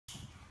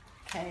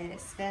Okay,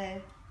 let's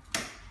go.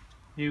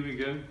 Here we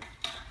go.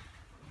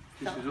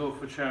 This is all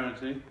for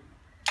charity.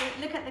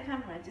 Look at the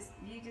camera,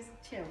 you just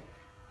chill.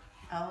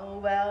 Oh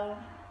well,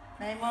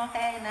 no more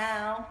hair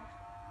now.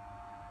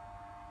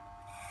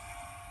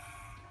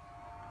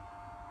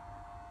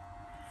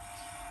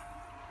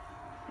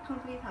 I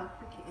can't believe how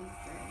quick it is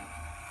though.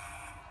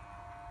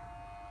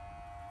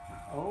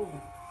 Oh.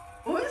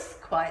 Oh, it's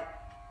quite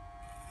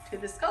to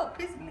the scalp,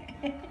 isn't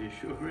it? It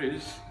sure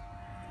is.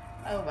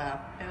 Oh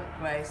well, it'll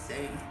grow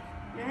soon.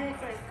 Your hair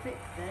grows quick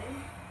though.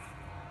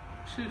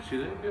 Suits you,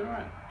 that'll be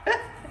alright.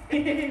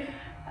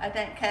 I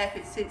don't care if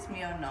it suits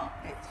me or not.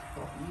 It's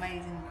for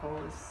amazing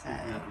cause. So.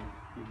 Exactly.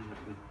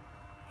 Exactly.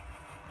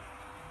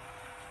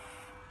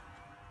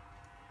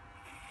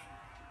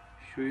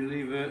 Should we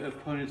leave a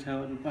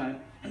ponytail at the back?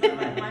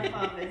 Like my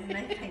father's, no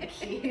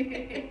thank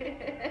you.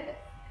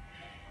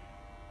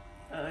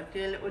 Oh, do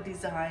a little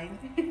design.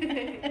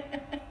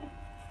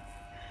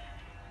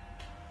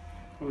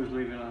 Always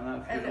leave it like that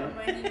for A little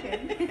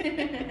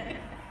mannequin.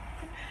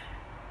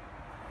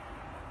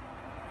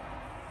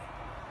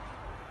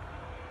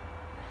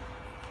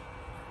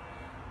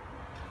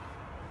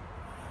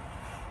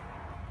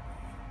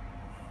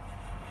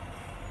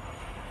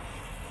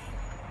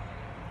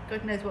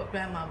 God knows what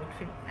Grandma would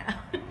think now.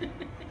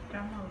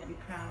 Grandma would be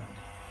proud.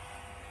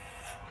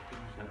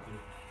 Exactly.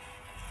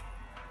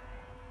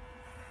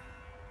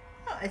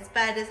 Not as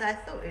bad as I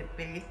thought it'd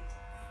be,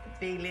 the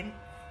feeling.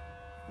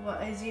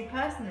 What, as you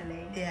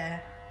personally? Yeah.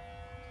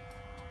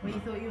 Well, you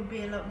thought you'd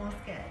be a lot more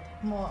scared?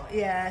 More,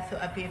 yeah, I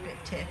thought I'd be a bit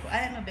tearful. I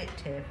am a bit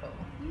tearful.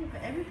 Yeah,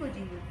 but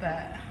everybody would.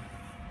 But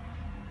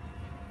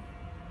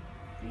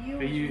you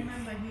always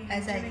remember who you're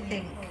as I doing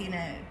think, it for. you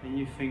know. And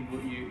you think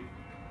what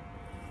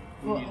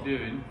you're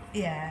doing.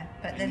 Yeah,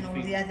 but then all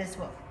the others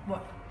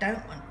what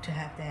don't want to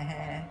have their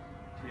hair.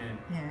 Yeah.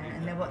 Yeah, Exactly.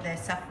 and then what they're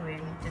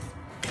suffering just.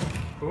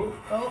 Oh.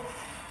 Oh.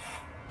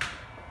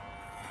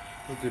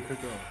 What did you pick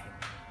up?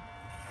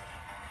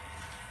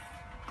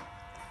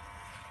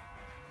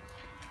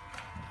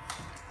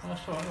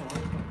 That's all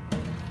right.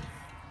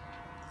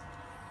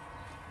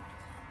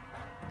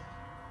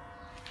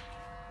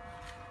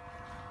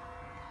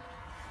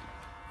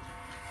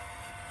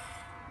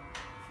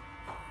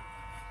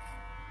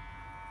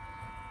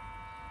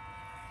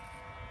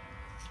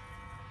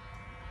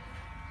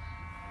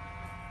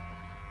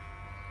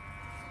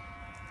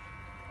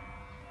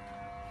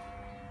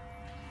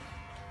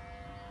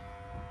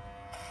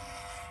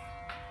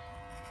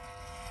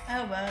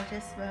 Oh well,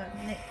 just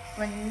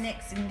when the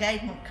next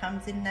engagement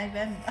comes in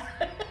November.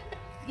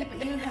 Yeah,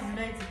 but you'll have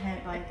loads of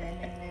hair by then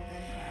in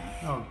November.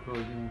 Oh, God,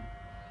 yeah.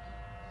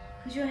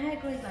 Because your hair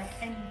grows like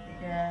anything.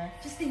 Yeah.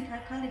 Just think, I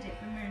coloured it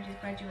for Miriam's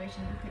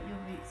graduation. Look at your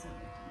roots of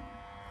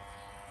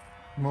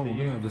it. Mom, we're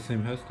gonna have the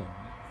same hairstyle.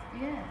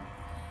 Yeah.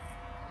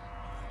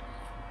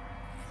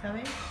 Sorry?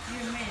 You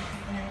and Miriam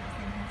have the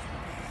same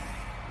hairstyle.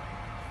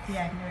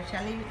 Yeah, no,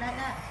 shall I leave it like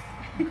that?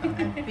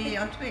 And be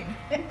your twin.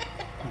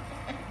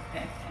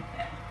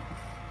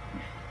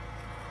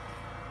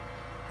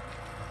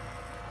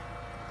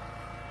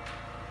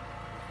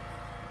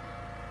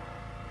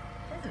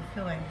 Doesn't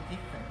feel any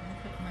different.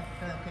 I think it might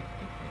feel a bit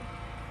different.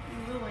 You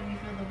will when you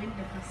feel the wind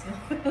across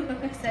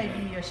your Save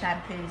you your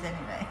shampoos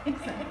anyway.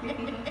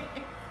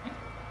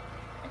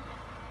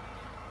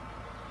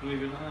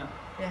 Leave it like that.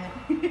 Yeah.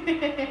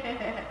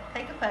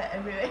 Take a photo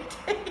of it.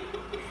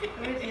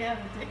 already have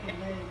a taken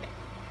load.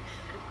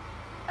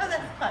 Oh,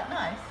 that's quite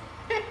nice.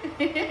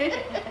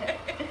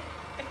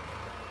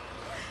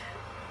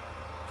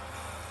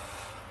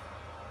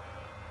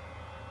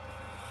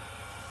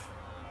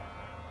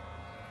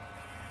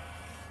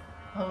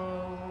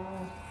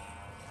 Oh.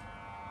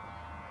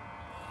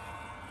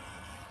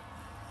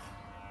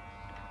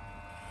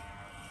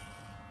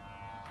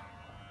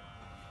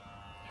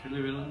 Should we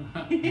leave it like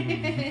that?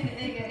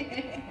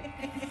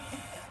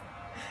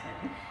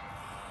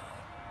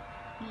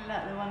 You're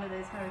like one of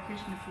those Hare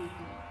Krishna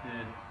people.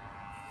 Yeah.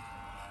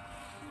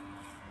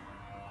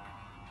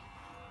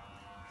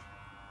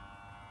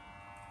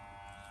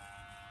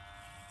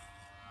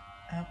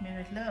 Oh,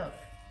 mirrors, look.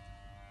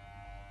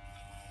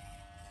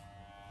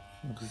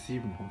 Nog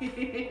 7.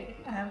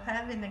 I'm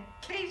having a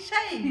clean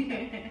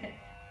shave.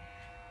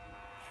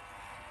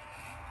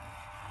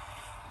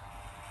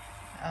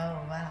 Oh,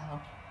 wow.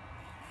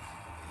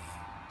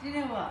 Do you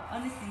know what?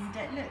 Honestly, you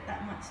don't look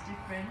that much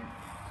different.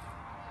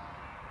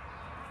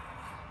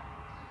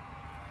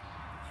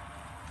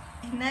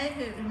 You know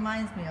who it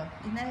reminds me of?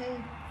 You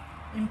know,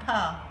 in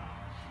Pa,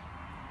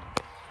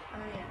 Oh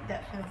yeah.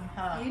 that film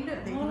Pa. You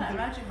look the more like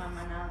Hindi- Raja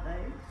Mama now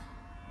though.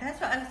 That's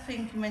what I was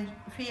thinking when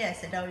Fia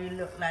said, oh, you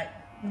look like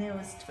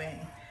Neil's twin.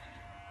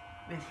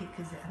 With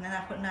his, and then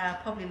I thought, no, I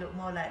probably look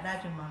more like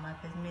Raja Mama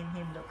because me and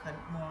him look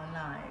more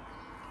alike.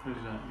 Who's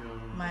that? Your...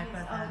 My His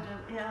brother,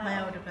 older- yeah,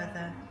 my older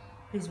brother,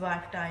 whose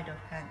wife died of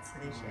cancer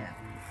this year.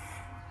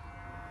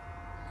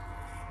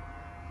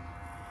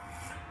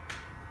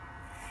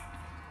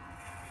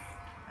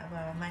 Oh,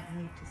 well, I might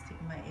need to stick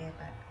my ear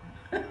back.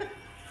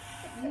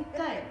 You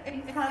don't.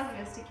 You can't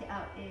even stick it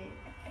out here.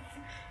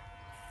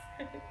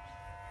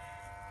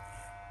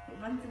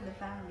 runs in the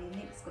family.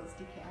 Nick's got to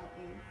stick it out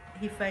here.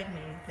 He phoned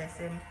me, bless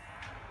him,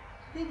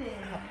 Did he?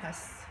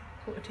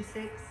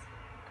 6:45.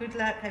 Good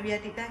luck, have you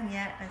had it done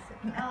yet? I said,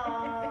 no.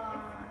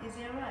 Oh, is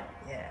he alright?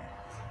 Yeah.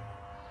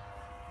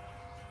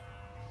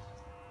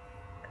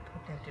 I'll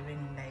probably have to ring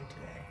him later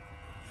though.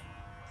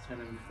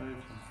 Send him a photo.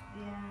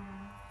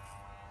 Yeah.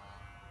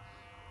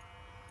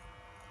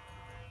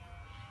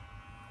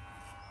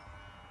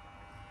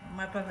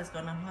 My brother's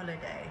gone on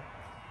holiday.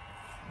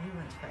 He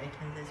wants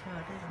photos as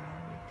well, doesn't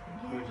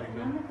he? Yeah, Where's but he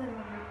none gone? of them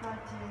have replied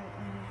to the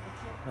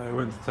text. I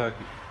went to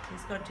Turkey.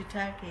 He's gone to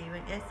Turkey. He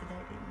went yesterday,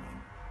 didn't he?